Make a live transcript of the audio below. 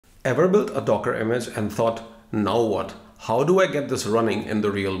Ever built a Docker image and thought, now what? How do I get this running in the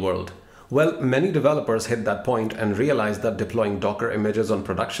real world? Well, many developers hit that point and realize that deploying Docker images on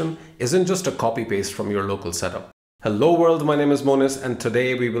production isn't just a copy-paste from your local setup. Hello world, my name is Monis, and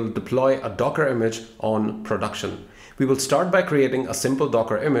today we will deploy a Docker image on production. We will start by creating a simple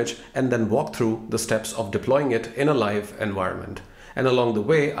Docker image and then walk through the steps of deploying it in a live environment. And along the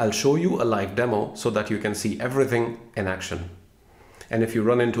way, I'll show you a live demo so that you can see everything in action. And if you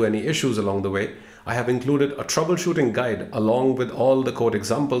run into any issues along the way, I have included a troubleshooting guide along with all the code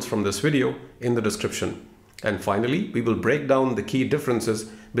examples from this video in the description. And finally, we will break down the key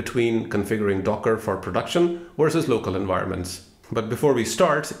differences between configuring Docker for production versus local environments. But before we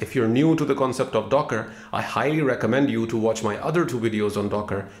start, if you're new to the concept of Docker, I highly recommend you to watch my other two videos on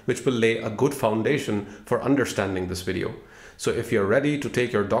Docker, which will lay a good foundation for understanding this video. So if you're ready to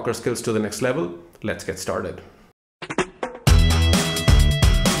take your Docker skills to the next level, let's get started.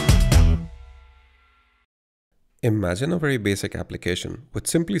 Imagine a very basic application which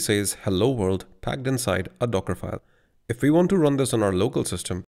simply says hello world packed inside a Docker file. If we want to run this on our local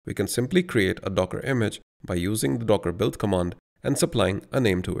system, we can simply create a Docker image by using the docker build command and supplying a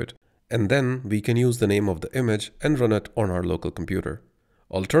name to it. And then we can use the name of the image and run it on our local computer.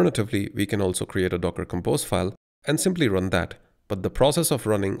 Alternatively, we can also create a Docker compose file and simply run that. But the process of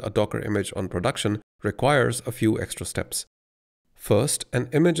running a Docker image on production requires a few extra steps. First, an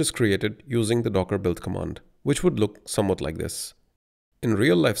image is created using the docker build command, which would look somewhat like this. In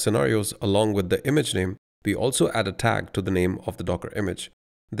real-life scenarios, along with the image name, we also add a tag to the name of the Docker image.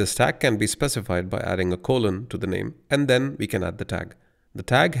 This tag can be specified by adding a colon to the name, and then we can add the tag. The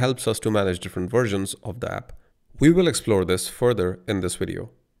tag helps us to manage different versions of the app. We will explore this further in this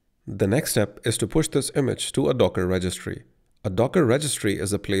video. The next step is to push this image to a Docker registry. A Docker registry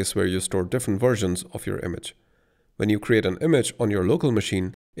is a place where you store different versions of your image. When you create an image on your local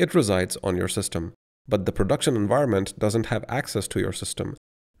machine, it resides on your system. But the production environment doesn't have access to your system.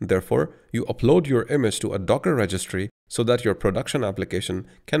 Therefore, you upload your image to a Docker registry so that your production application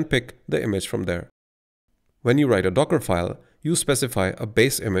can pick the image from there. When you write a Docker file, you specify a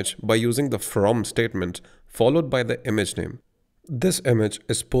base image by using the from statement followed by the image name. This image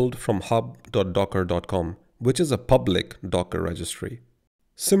is pulled from hub.docker.com, which is a public Docker registry.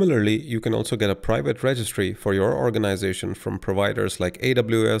 Similarly, you can also get a private registry for your organization from providers like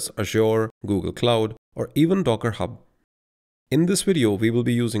AWS, Azure, Google Cloud, or even Docker Hub. In this video, we will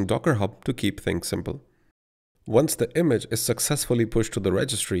be using Docker Hub to keep things simple. Once the image is successfully pushed to the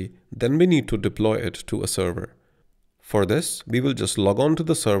registry, then we need to deploy it to a server. For this, we will just log on to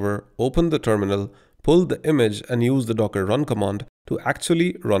the server, open the terminal, pull the image and use the docker run command to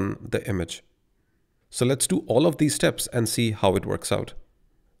actually run the image. So let's do all of these steps and see how it works out.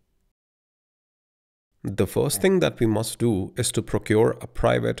 The first thing that we must do is to procure a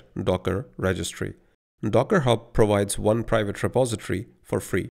private Docker registry. Docker Hub provides one private repository for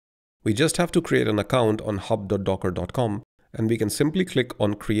free. We just have to create an account on hub.docker.com and we can simply click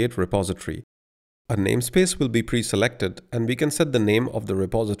on Create Repository. A namespace will be pre-selected and we can set the name of the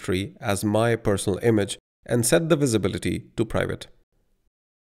repository as My Personal Image and set the visibility to private.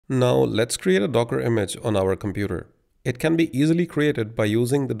 Now let's create a Docker image on our computer. It can be easily created by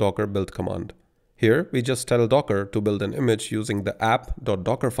using the docker build command. Here, we just tell Docker to build an image using the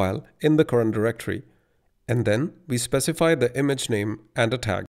app.docker file in the current directory. And then we specify the image name and a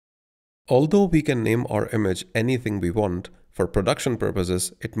tag. Although we can name our image anything we want, for production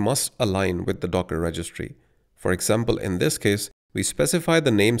purposes, it must align with the Docker registry. For example, in this case, we specify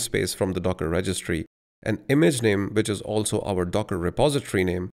the namespace from the Docker registry, an image name which is also our Docker repository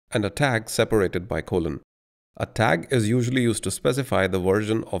name, and a tag separated by colon. A tag is usually used to specify the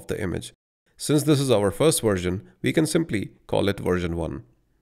version of the image. Since this is our first version, we can simply call it version 1.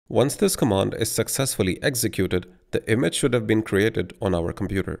 Once this command is successfully executed, the image should have been created on our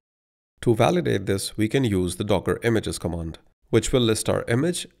computer. To validate this, we can use the docker images command, which will list our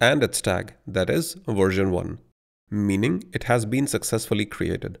image and its tag, that is version 1, meaning it has been successfully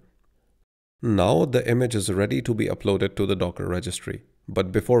created. Now the image is ready to be uploaded to the Docker registry.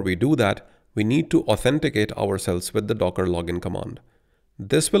 But before we do that, we need to authenticate ourselves with the docker login command.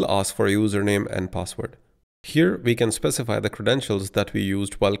 This will ask for a username and password. Here we can specify the credentials that we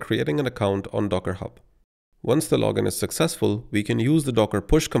used while creating an account on Docker Hub. Once the login is successful, we can use the docker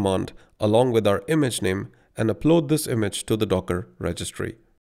push command along with our image name and upload this image to the Docker registry.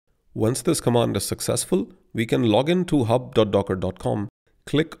 Once this command is successful, we can log in to hub.docker.com,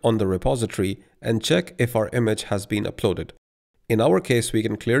 click on the repository and check if our image has been uploaded. In our case, we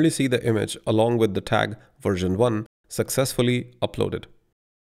can clearly see the image along with the tag version 1 successfully uploaded.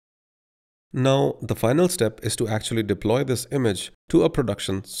 Now, the final step is to actually deploy this image to a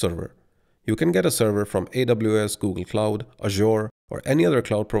production server. You can get a server from AWS, Google Cloud, Azure, or any other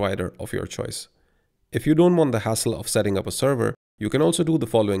cloud provider of your choice. If you don't want the hassle of setting up a server, you can also do the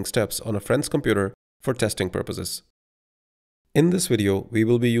following steps on a friend's computer for testing purposes. In this video, we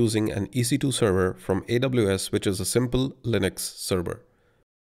will be using an EC2 server from AWS, which is a simple Linux server.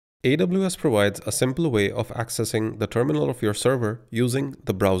 AWS provides a simple way of accessing the terminal of your server using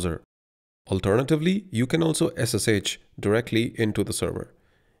the browser. Alternatively, you can also SSH directly into the server.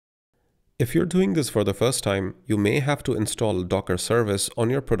 If you're doing this for the first time, you may have to install Docker service on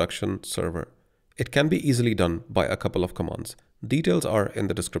your production server. It can be easily done by a couple of commands. Details are in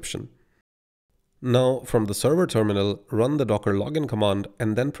the description. Now, from the server terminal, run the Docker login command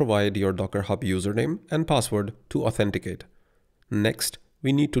and then provide your Docker Hub username and password to authenticate. Next,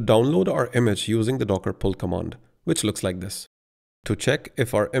 we need to download our image using the Docker pull command, which looks like this. To check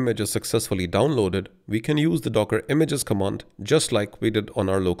if our image is successfully downloaded, we can use the Docker images command just like we did on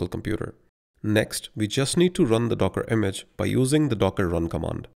our local computer. Next, we just need to run the Docker image by using the Docker run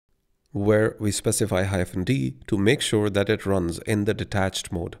command, where we specify -d to make sure that it runs in the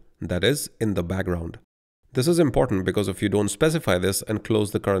detached mode, that is, in the background. This is important because if you don't specify this and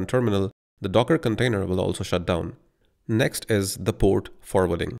close the current terminal, the Docker container will also shut down. Next is the port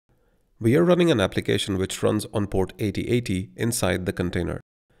forwarding. We are running an application which runs on port 8080 inside the container.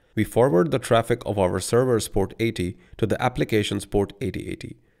 We forward the traffic of our server's port 80 to the application's port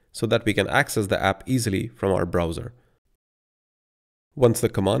 8080 so that we can access the app easily from our browser. Once the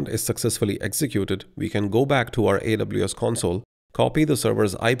command is successfully executed, we can go back to our AWS console, copy the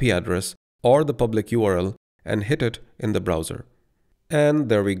server's IP address or the public URL and hit it in the browser. And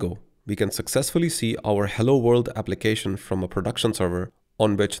there we go. We can successfully see our Hello World application from a production server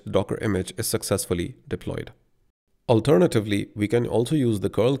on which the Docker image is successfully deployed. Alternatively, we can also use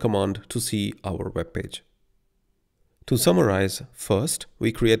the curl command to see our web page. To summarize, first,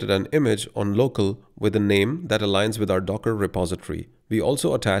 we created an image on local with a name that aligns with our Docker repository. We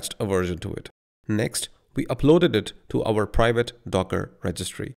also attached a version to it. Next, we uploaded it to our private Docker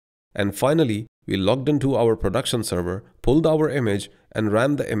registry. And finally, we logged into our production server, pulled our image, and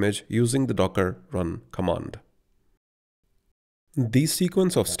ran the image using the Docker run command. These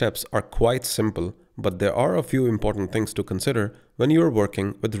sequence of steps are quite simple, but there are a few important things to consider when you are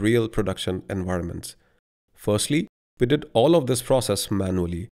working with real production environments. Firstly, we did all of this process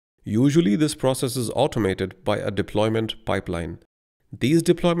manually. Usually this process is automated by a deployment pipeline. These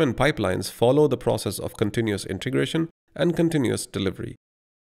deployment pipelines follow the process of continuous integration and continuous delivery.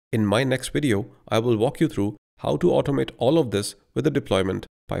 In my next video, I will walk you through how to automate all of this with a deployment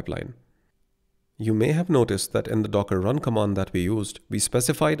pipeline. You may have noticed that in the Docker run command that we used, we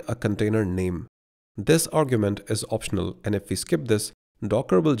specified a container name. This argument is optional, and if we skip this,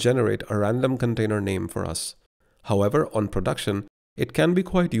 Docker will generate a random container name for us. However, on production, it can be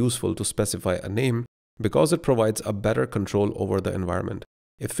quite useful to specify a name because it provides a better control over the environment.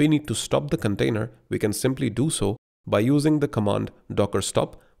 If we need to stop the container, we can simply do so by using the command docker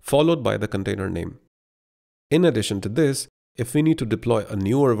stop followed by the container name. In addition to this, if we need to deploy a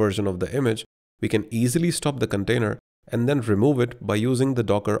newer version of the image, we can easily stop the container and then remove it by using the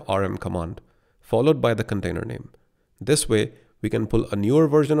docker rm command, followed by the container name. This way, we can pull a newer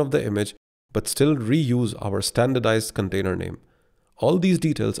version of the image but still reuse our standardized container name. All these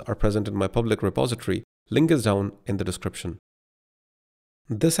details are present in my public repository. Link is down in the description.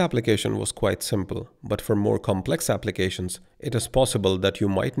 This application was quite simple, but for more complex applications, it is possible that you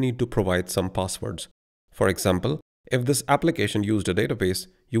might need to provide some passwords. For example, if this application used a database,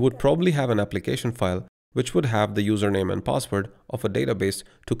 you would probably have an application file which would have the username and password of a database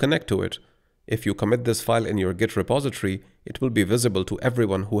to connect to it. If you commit this file in your Git repository, it will be visible to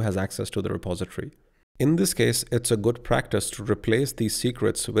everyone who has access to the repository. In this case, it's a good practice to replace these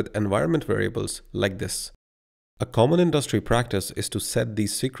secrets with environment variables like this. A common industry practice is to set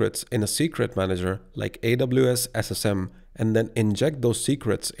these secrets in a secret manager like AWS SSM and then inject those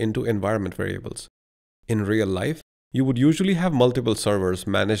secrets into environment variables. In real life, you would usually have multiple servers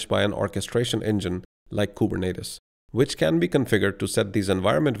managed by an orchestration engine like Kubernetes, which can be configured to set these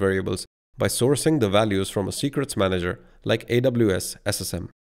environment variables by sourcing the values from a secrets manager like AWS SSM.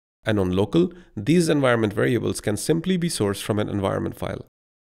 And on local, these environment variables can simply be sourced from an environment file.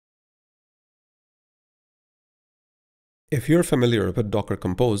 If you're familiar with Docker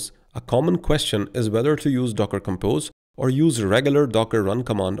Compose, a common question is whether to use Docker Compose or use regular Docker run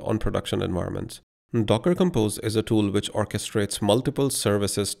command on production environments. Docker Compose is a tool which orchestrates multiple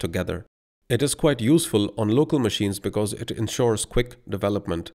services together. It is quite useful on local machines because it ensures quick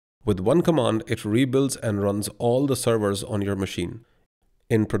development. With one command, it rebuilds and runs all the servers on your machine.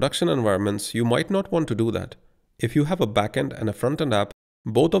 In production environments, you might not want to do that. If you have a backend and a frontend app,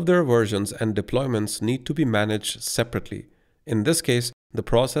 both of their versions and deployments need to be managed separately. In this case, the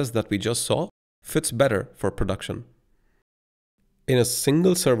process that we just saw fits better for production. In a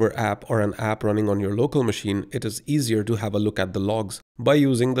single server app or an app running on your local machine, it is easier to have a look at the logs by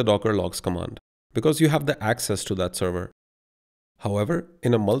using the docker logs command, because you have the access to that server. However,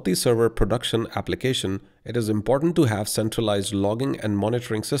 in a multi-server production application, it is important to have centralized logging and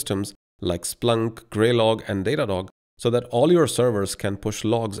monitoring systems like Splunk, Graylog, and Datadog so that all your servers can push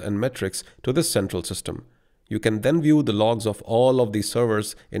logs and metrics to this central system. You can then view the logs of all of these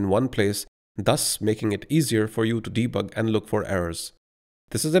servers in one place, thus making it easier for you to debug and look for errors.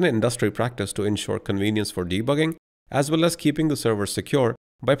 This is an industry practice to ensure convenience for debugging, as well as keeping the server secure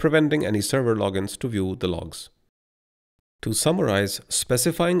by preventing any server logins to view the logs. To summarize,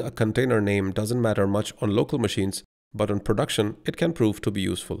 specifying a container name doesn't matter much on local machines, but on production, it can prove to be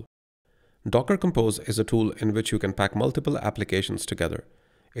useful. Docker Compose is a tool in which you can pack multiple applications together.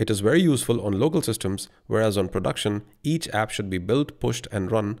 It is very useful on local systems, whereas on production, each app should be built, pushed,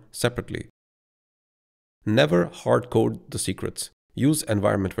 and run separately. Never hard-code the secrets. Use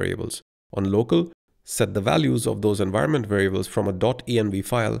environment variables. On local, set the values of those environment variables from a .env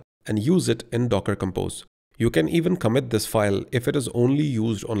file and use it in Docker Compose. You can even commit this file if it is only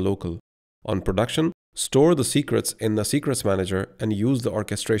used on local. On production, store the secrets in the secrets manager and use the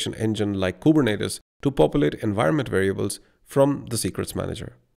orchestration engine like Kubernetes to populate environment variables from the secrets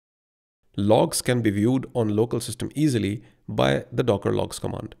manager. Logs can be viewed on local system easily by the docker logs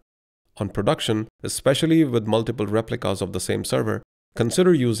command. On production, especially with multiple replicas of the same server,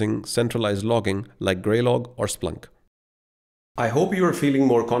 consider using centralized logging like Graylog or Splunk. I hope you are feeling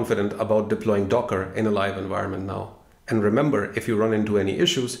more confident about deploying Docker in a live environment now. And remember, if you run into any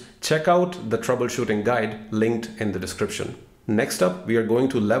issues, check out the troubleshooting guide linked in the description. Next up, we are going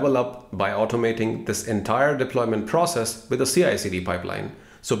to level up by automating this entire deployment process with a CI/CD pipeline.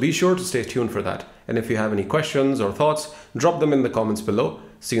 So be sure to stay tuned for that. And if you have any questions or thoughts, drop them in the comments below.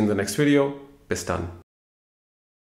 See you in the next video. Bis dann.